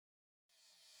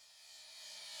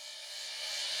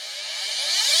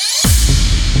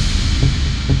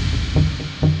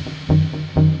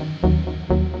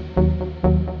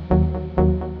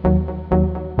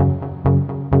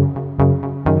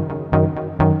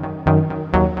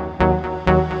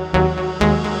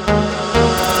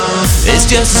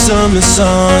just a summer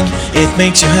song. It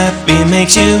makes you happy,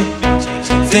 makes you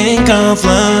think of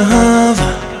love.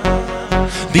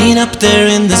 Being up there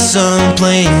in the sun,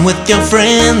 playing with your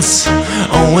friends.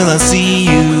 Oh, will I see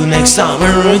you next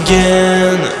summer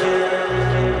again?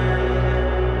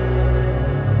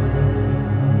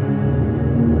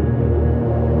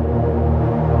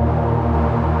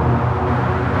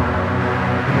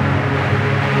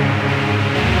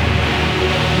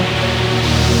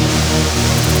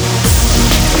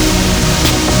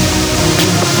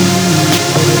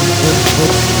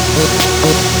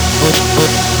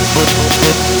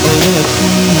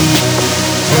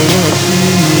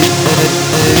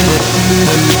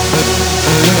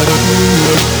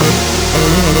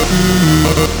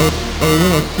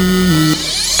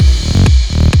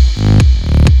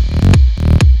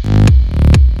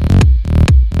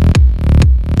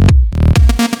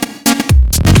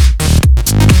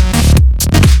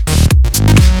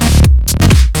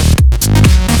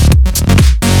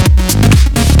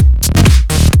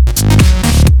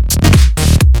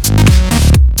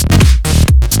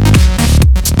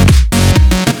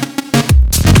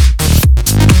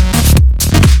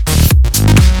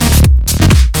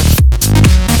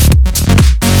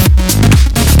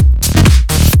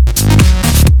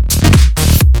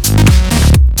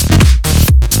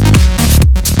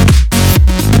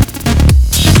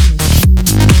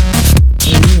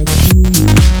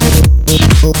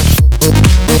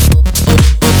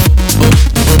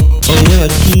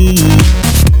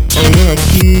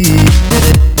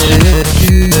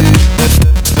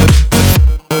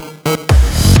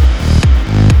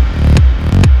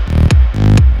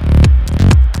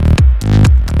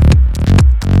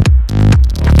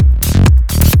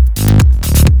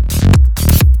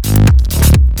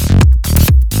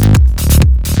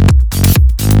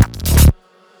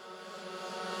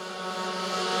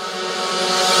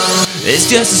 It's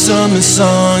just a summer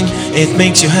song. It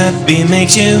makes you happy,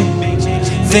 makes you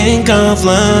think of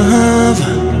love.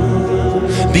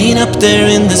 Being up there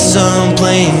in the sun,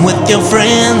 playing with your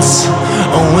friends.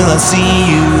 Oh, will I see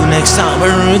you next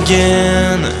summer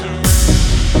again?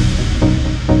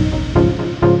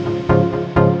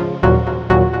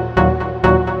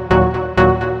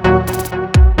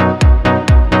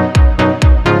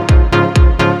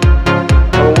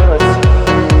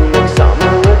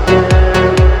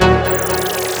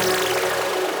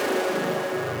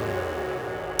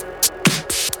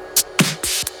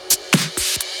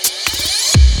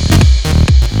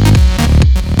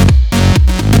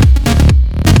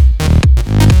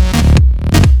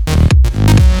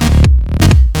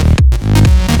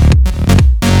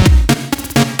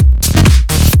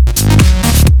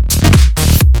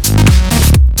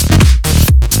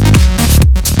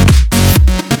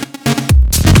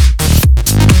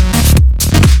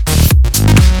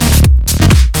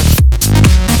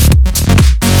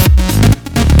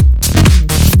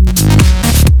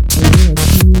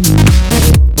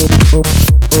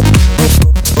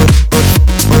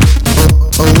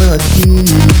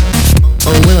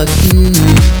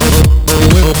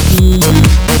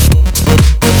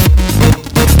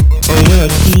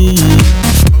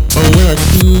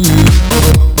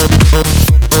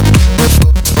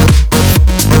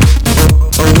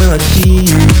 Will I see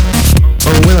you?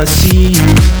 Or will I see you?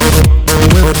 Or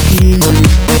will I see you?